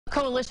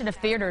Coalition of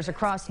theaters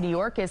across New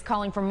York is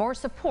calling for more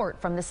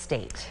support from the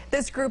state.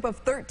 This group of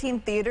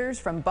 13 theaters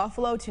from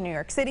Buffalo to New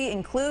York City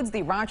includes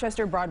the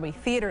Rochester Broadway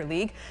Theater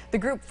League. The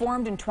group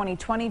formed in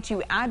 2020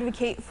 to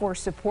advocate for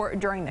support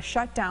during the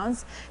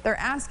shutdowns. They're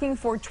asking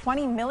for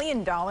 $20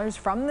 million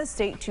from the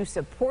state to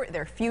support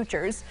their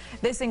futures.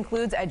 This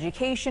includes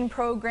education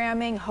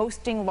programming,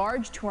 hosting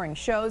large touring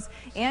shows,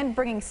 and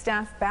bringing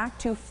staff back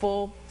to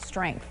full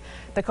strength.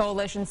 The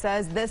coalition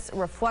says this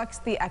reflects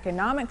the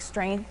economic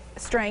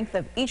strength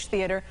of each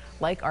theater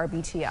like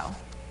RBTL.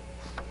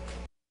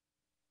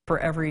 For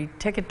every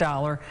ticket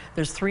dollar,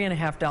 there's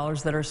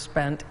 $3.50 that are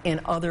spent in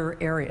other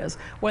areas,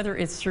 whether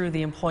it's through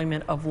the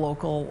employment of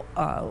local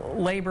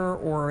labor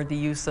or the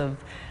use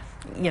of,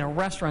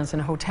 restaurants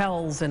and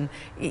hotels and,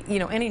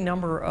 any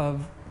number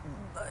of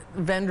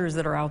vendors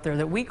that are out there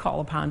that we call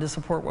upon to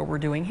support what we're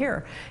doing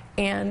here.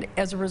 And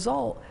as a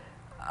result,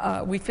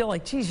 we feel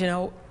like, geez,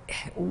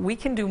 we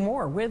can do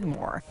more with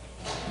more.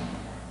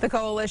 The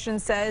coalition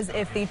says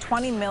if the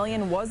 $20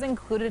 million was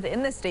included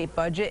in the state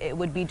budget, it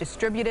would be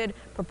distributed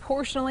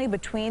proportionally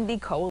between the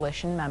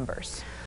coalition members.